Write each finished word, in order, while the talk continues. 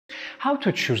How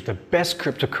to choose the best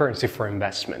cryptocurrency for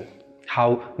investment.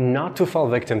 How not to fall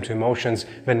victim to emotions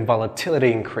when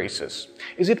volatility increases.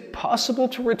 Is it possible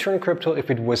to return crypto if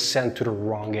it was sent to the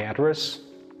wrong address?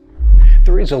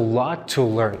 There is a lot to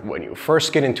learn when you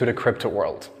first get into the crypto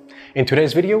world. In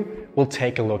today's video, we'll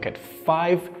take a look at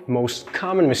 5 most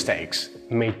common mistakes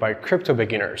made by crypto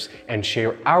beginners and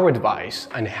share our advice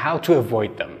on how to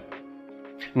avoid them.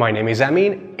 My name is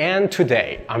Amin, and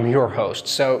today I'm your host,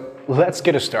 so let's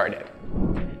get started.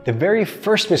 The very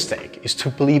first mistake is to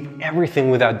believe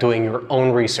everything without doing your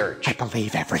own research. I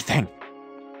believe everything.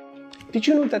 Did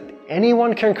you know that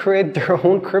anyone can create their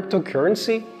own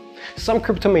cryptocurrency? Some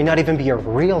crypto may not even be a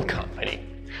real company.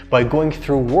 By going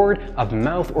through word of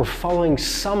mouth or following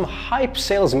some hype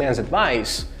salesman's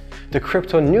advice, the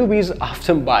crypto newbies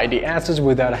often buy the assets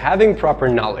without having proper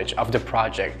knowledge of the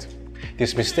project.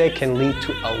 This mistake can lead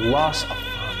to a loss of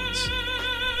funds.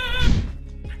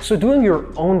 So doing your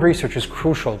own research is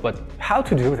crucial, but how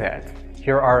to do that?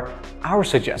 Here are our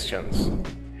suggestions.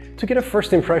 To get a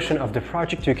first impression of the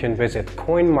project, you can visit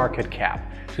CoinMarketCap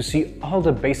to see all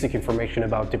the basic information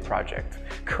about the project,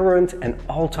 current and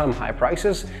all-time high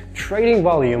prices, trading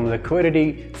volume,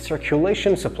 liquidity,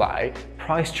 circulation supply,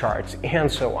 price charts,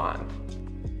 and so on.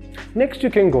 Next, you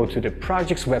can go to the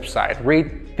project's website,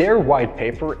 read their white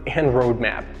paper and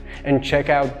roadmap, and check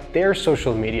out their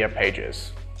social media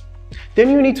pages. Then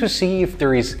you need to see if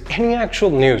there is any actual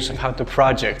news about the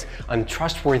project on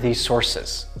trustworthy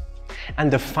sources.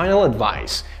 And the final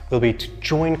advice will be to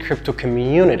join crypto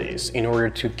communities in order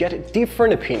to get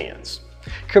different opinions.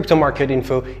 Crypto market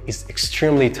info is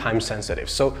extremely time sensitive,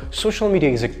 so social media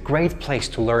is a great place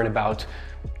to learn about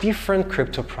different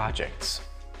crypto projects.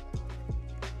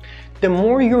 The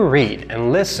more you read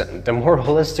and listen, the more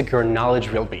holistic your knowledge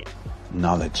will be.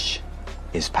 Knowledge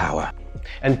is power.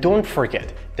 And don't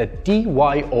forget that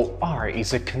DYOR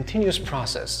is a continuous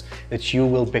process that you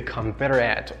will become better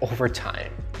at over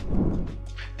time.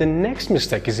 The next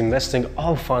mistake is investing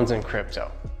all funds in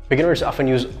crypto. Beginners often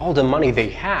use all the money they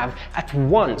have at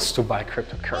once to buy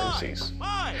cryptocurrencies.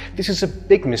 This is a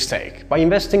big mistake. By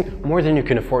investing more than you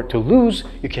can afford to lose,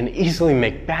 you can easily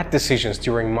make bad decisions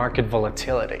during market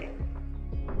volatility.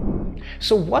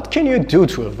 So what can you do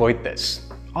to avoid this?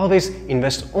 Always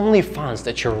invest only funds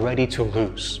that you're ready to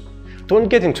lose. Don't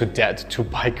get into debt to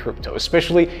buy crypto,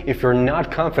 especially if you're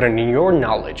not confident in your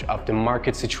knowledge of the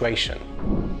market situation.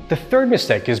 The third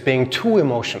mistake is being too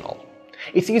emotional.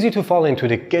 It's easy to fall into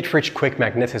the get-rich-quick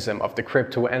magnetism of the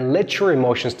crypto and let your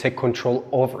emotions take control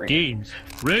over you. Games,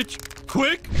 rich,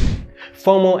 quick.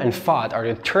 FOMO and fiat are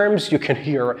the terms you can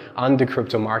hear on the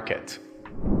crypto market.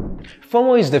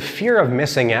 FOMO is the fear of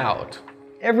missing out.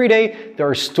 Every day, there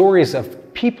are stories of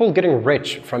people getting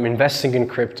rich from investing in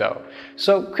crypto.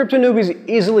 So crypto newbies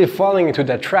easily falling into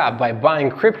that trap by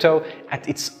buying crypto at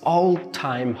its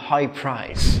all-time high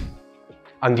price.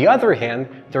 On the other hand,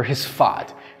 there is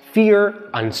fiat, fear,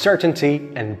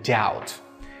 uncertainty, and doubt.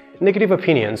 Negative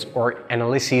opinions or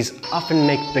analyses often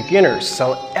make beginners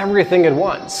sell everything at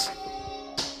once.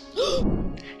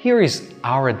 Here is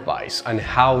our advice on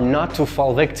how not to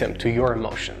fall victim to your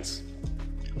emotions.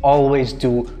 Always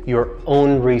do your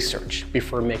own research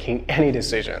before making any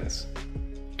decisions.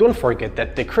 Don't forget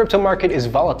that the crypto market is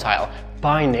volatile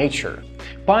by nature.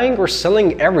 Buying or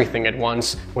selling everything at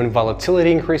once when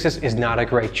volatility increases is not a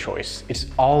great choice. It's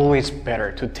always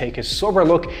better to take a sober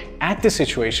look at the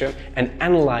situation and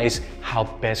analyze how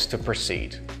best to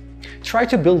proceed. Try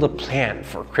to build a plan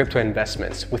for crypto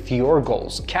investments with your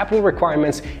goals, capital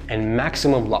requirements, and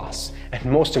maximum loss. And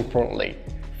most importantly,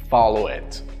 follow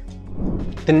it.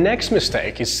 The next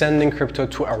mistake is sending crypto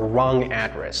to a wrong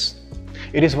address.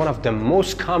 It is one of the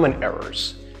most common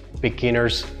errors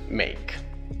beginners make.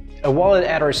 A wallet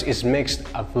address is mixed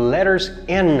of letters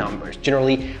and numbers,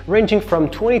 generally ranging from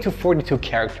 20 to 42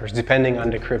 characters depending on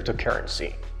the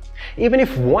cryptocurrency. Even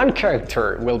if one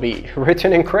character will be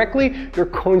written incorrectly, your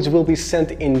coins will be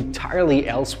sent entirely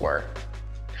elsewhere.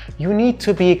 You need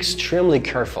to be extremely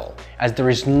careful, as there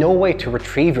is no way to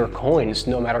retrieve your coins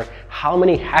no matter how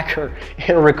many hacker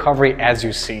and recovery ads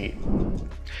you see.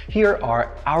 Here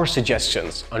are our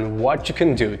suggestions on what you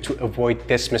can do to avoid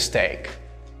this mistake.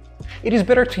 It is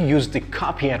better to use the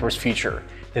copy address feature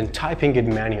than typing it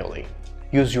manually.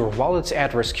 Use your wallet's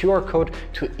address QR code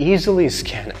to easily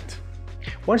scan it.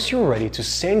 Once you're ready to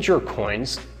send your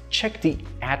coins, check the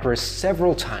address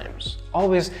several times.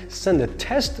 Always send a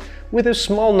test with a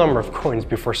small number of coins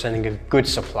before sending a good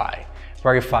supply.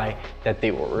 Verify that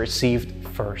they were received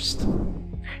first.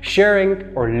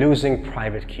 Sharing or losing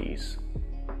private keys.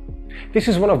 This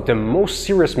is one of the most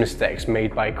serious mistakes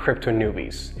made by crypto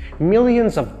newbies.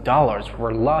 Millions of dollars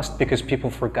were lost because people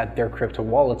forgot their crypto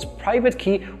wallet's private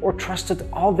key or trusted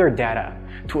all their data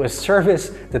to a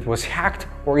service that was hacked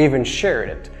or even shared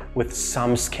it with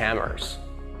some scammers.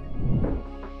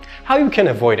 How you can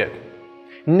avoid it?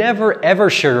 Never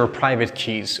ever share your private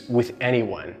keys with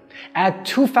anyone. Add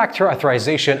two-factor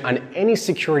authorization on any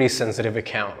security-sensitive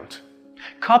account.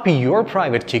 Copy your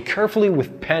private key carefully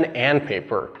with pen and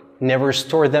paper. Never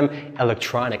store them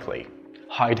electronically.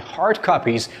 Hide hard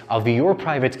copies of your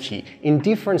private key in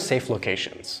different safe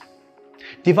locations.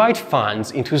 Divide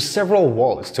funds into several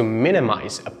wallets to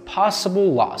minimize a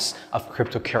possible loss of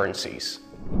cryptocurrencies.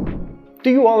 Do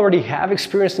you already have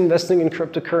experience investing in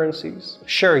cryptocurrencies?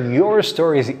 Share your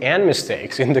stories and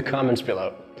mistakes in the comments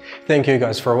below. Thank you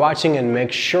guys for watching, and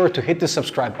make sure to hit the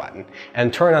subscribe button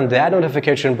and turn on that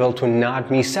notification bell to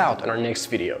not miss out on our next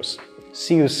videos.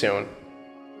 See you soon.